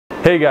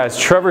Hey guys,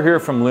 Trevor here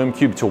from Lume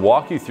Cube to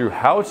walk you through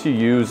how to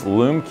use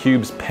Lume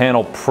Cube's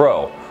Panel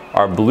Pro,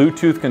 our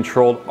Bluetooth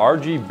controlled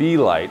RGB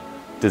light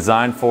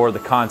designed for the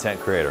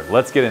content creator.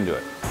 Let's get into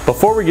it.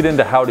 Before we get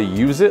into how to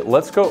use it,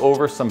 let's go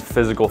over some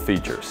physical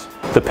features.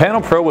 The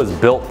Panel Pro was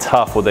built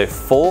tough with a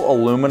full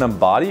aluminum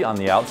body on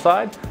the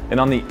outside, and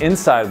on the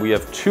inside we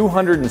have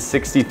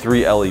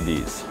 263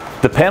 LEDs.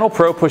 The Panel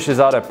Pro pushes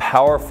out a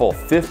powerful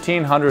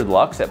 1500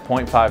 lux at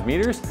 0.5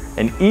 meters,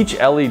 and each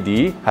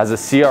LED has a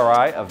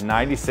CRI of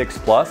 96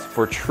 plus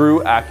for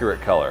true accurate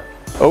color.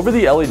 Over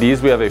the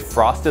LEDs we have a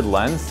frosted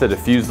lens to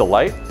diffuse the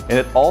light, and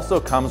it also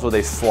comes with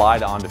a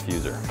slide-on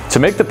diffuser. To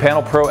make the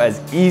Panel Pro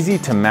as easy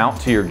to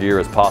mount to your gear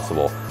as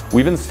possible,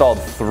 we've installed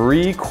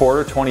 3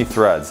 /20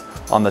 threads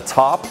on the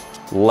top,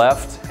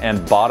 left,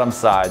 and bottom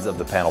sides of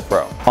the Panel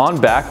Pro. On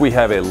back we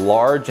have a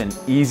large and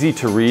easy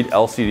to read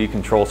LCD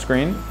control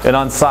screen, and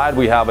on side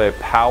we have a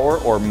power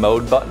or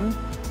mode button,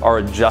 our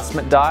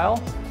adjustment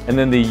dial, and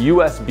then the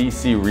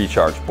USB-C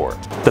recharge port.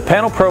 The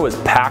Panel Pro is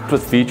packed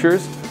with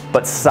features,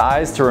 but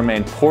sized to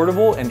remain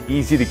portable and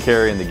easy to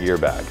carry in the gear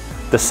bag.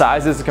 The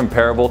size is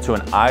comparable to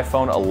an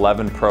iPhone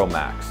 11 Pro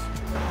Max.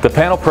 The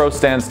Panel Pro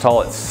stands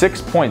tall at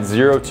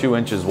 6.02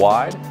 inches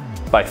wide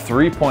by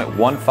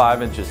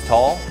 3.15 inches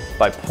tall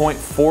by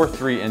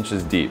 0.43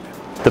 inches deep.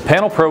 The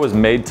Panel Pro is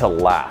made to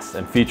last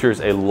and features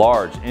a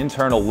large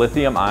internal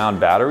lithium-ion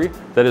battery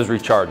that is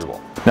rechargeable.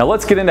 Now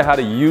let's get into how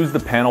to use the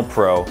Panel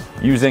Pro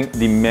using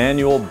the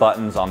manual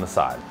buttons on the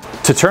side.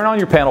 To turn on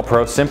your Panel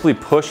Pro, simply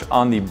push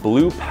on the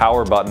blue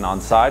power button on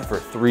side for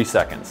 3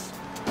 seconds.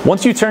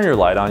 Once you turn your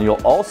light on,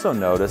 you'll also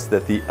notice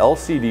that the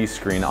LCD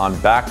screen on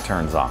back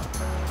turns on.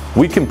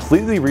 We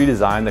completely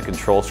redesigned the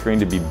control screen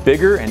to be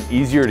bigger and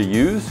easier to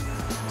use,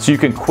 so you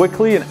can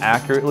quickly and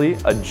accurately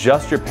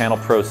adjust your Panel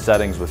Pro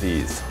settings with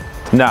ease.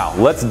 Now,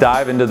 let's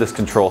dive into this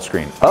control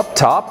screen. Up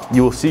top,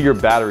 you will see your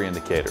battery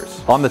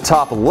indicators. On the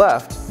top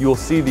left, you will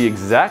see the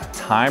exact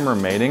time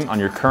remaining on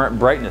your current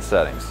brightness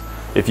settings.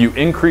 If you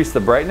increase the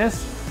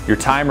brightness, your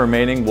time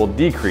remaining will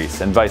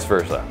decrease and vice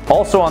versa.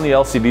 Also on the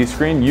LCD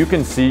screen, you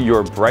can see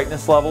your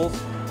brightness levels,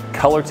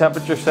 color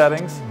temperature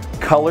settings,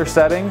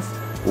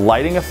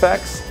 lighting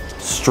effects,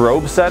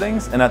 strobe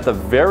settings, and at the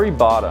very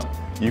bottom,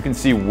 you can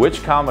see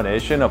which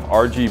combination of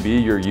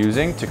RGB you're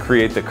using to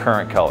create the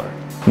current color.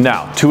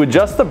 Now, to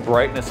adjust the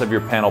brightness of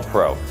your Panel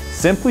Pro,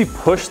 simply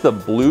push the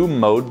blue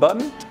mode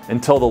button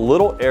until the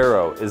little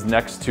arrow is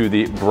next to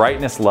the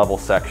brightness level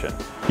section.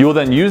 You will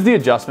then use the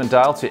adjustment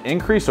dial to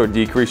increase or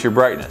decrease your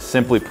brightness.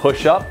 Simply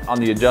push up on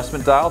the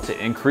adjustment dial to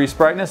increase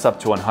brightness up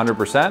to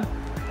 100%,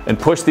 and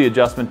push the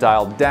adjustment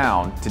dial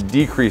down to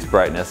decrease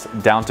brightness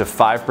down to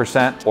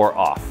 5% or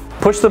off.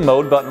 Push the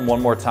mode button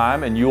one more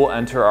time and you will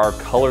enter our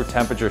color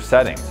temperature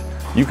settings.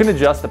 You can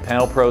adjust the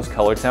Panel Pro's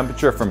color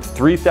temperature from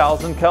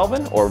 3000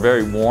 Kelvin, or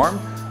very warm,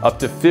 up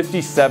to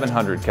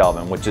 5700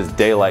 Kelvin, which is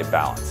daylight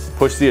balance.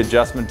 Push the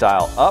adjustment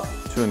dial up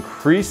to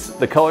increase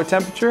the color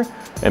temperature,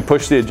 and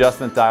push the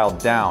adjustment dial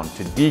down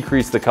to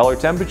decrease the color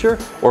temperature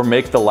or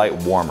make the light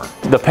warmer.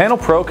 The Panel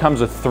Pro comes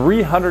with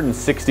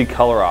 360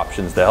 color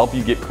options to help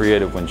you get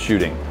creative when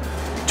shooting.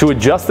 To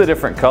adjust the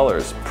different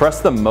colors, press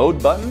the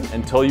mode button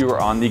until you are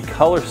on the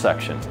color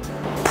section.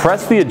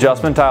 Press the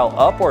adjustment dial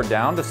up or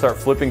down to start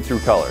flipping through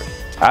colors.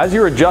 As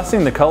you're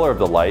adjusting the color of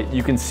the light,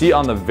 you can see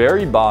on the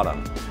very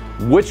bottom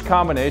which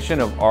combination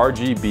of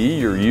RGB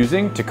you're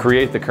using to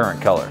create the current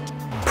color.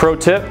 Pro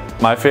tip,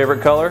 my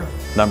favorite color,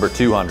 number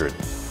 200.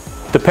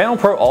 The Panel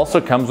Pro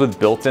also comes with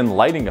built-in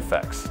lighting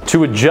effects.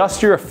 To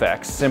adjust your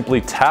effects,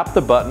 simply tap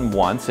the button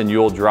once and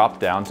you'll drop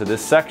down to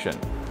this section.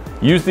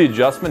 Use the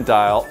adjustment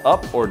dial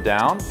up or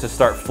down to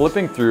start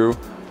flipping through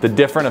the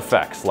different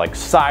effects like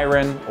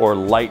siren or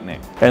lightning.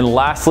 And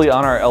lastly,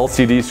 on our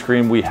LCD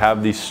screen, we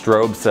have the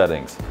strobe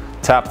settings.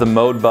 Tap the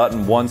mode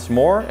button once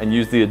more and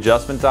use the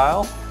adjustment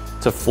dial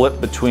to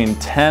flip between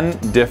 10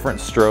 different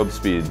strobe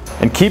speeds.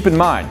 And keep in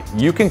mind,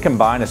 you can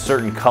combine a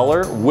certain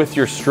color with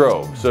your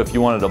strobe. So if you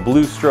wanted a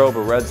blue strobe,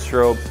 a red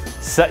strobe,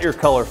 set your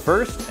color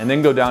first and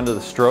then go down to the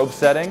strobe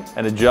setting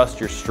and adjust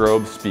your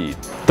strobe speed.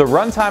 The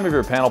runtime of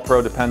your Panel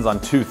Pro depends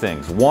on 2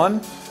 things.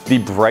 1, the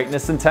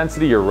brightness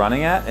intensity you're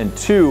running at, and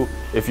 2,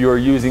 if you are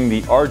using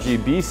the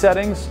RGB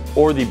settings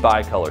or the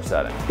bicolor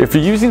setting. If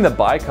you're using the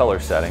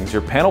bicolor settings,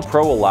 your Panel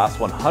Pro will last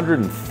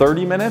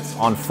 130 minutes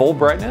on full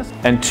brightness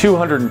and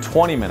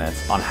 220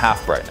 minutes on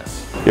half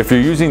brightness. If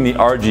you're using the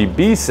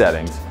RGB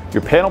settings,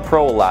 your Panel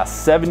Pro will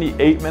last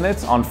 78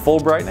 minutes on full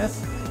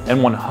brightness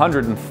and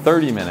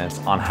 130 minutes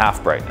on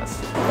half brightness.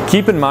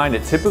 Keep in mind,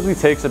 it typically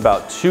takes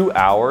about 2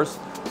 hours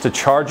to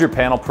charge your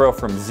Panel Pro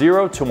from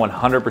 0 to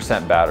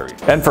 100% battery.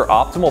 And for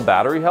optimal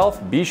battery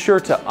health, be sure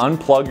to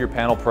unplug your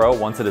Panel Pro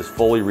once it is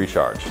fully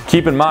recharged.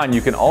 Keep in mind,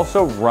 you can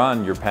also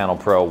run your Panel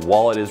Pro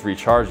while it is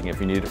recharging if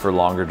you need it for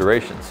longer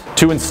durations.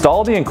 To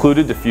install the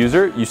included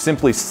diffuser, you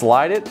simply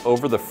slide it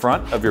over the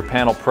front of your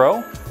Panel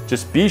Pro.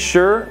 Just be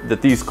sure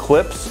that these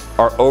clips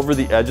are over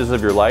the edges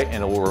of your light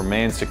and it will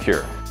remain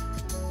secure.